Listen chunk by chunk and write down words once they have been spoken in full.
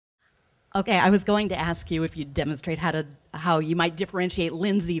Okay, I was going to ask you if you'd demonstrate how you might differentiate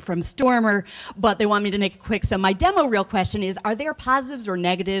Lindsay from Stormer, but they want me to make it quick. So my demo reel question is, are there positives or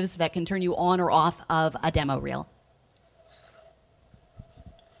negatives that can turn you on or off of a demo reel?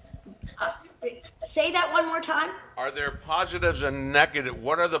 Say that one more time. Are there positives and negatives?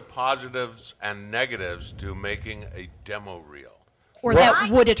 What are the positives and negatives to making a demo reel? Or that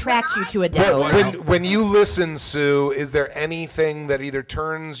would attract you to a demo reel? When you listen, Sue, is there anything that either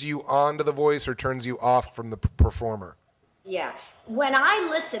turns you on to the voice or turns you off from the performer? Yeah. When I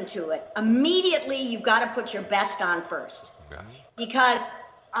listen to it, immediately you've got to put your best on first. Okay. Because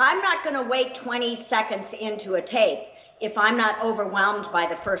I'm not going to wait 20 seconds into a tape if I'm not overwhelmed by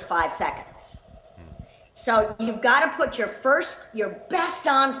the first 5 seconds. So you've got to put your best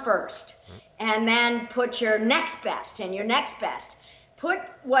on first, and then put your next best and your next best. Put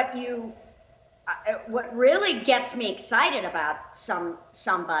what really gets me excited about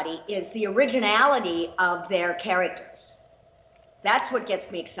somebody is the originality of their characters. That's what gets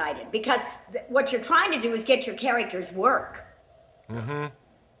me excited, because what you're trying to do is get your characters work,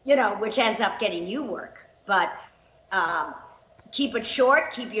 which ends up getting you work. But keep it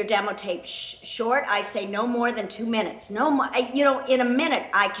short, keep your demo tape short. I say no more than 2 minutes. No more, in a minute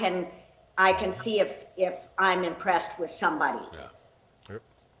I can see if I'm impressed with somebody. Yeah.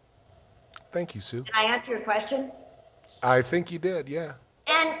 Thank you, Sue. Did I answer your question? I think you did, yeah.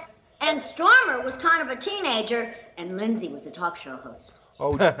 And Stormer was kind of a teenager, and Lindsay was a talk show host.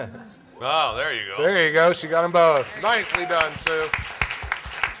 Oh, Oh, there you go. there you go. She got them both. Nicely done, Sue.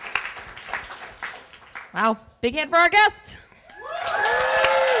 Wow. Big hand for our guests.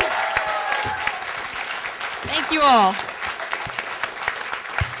 Thank you all.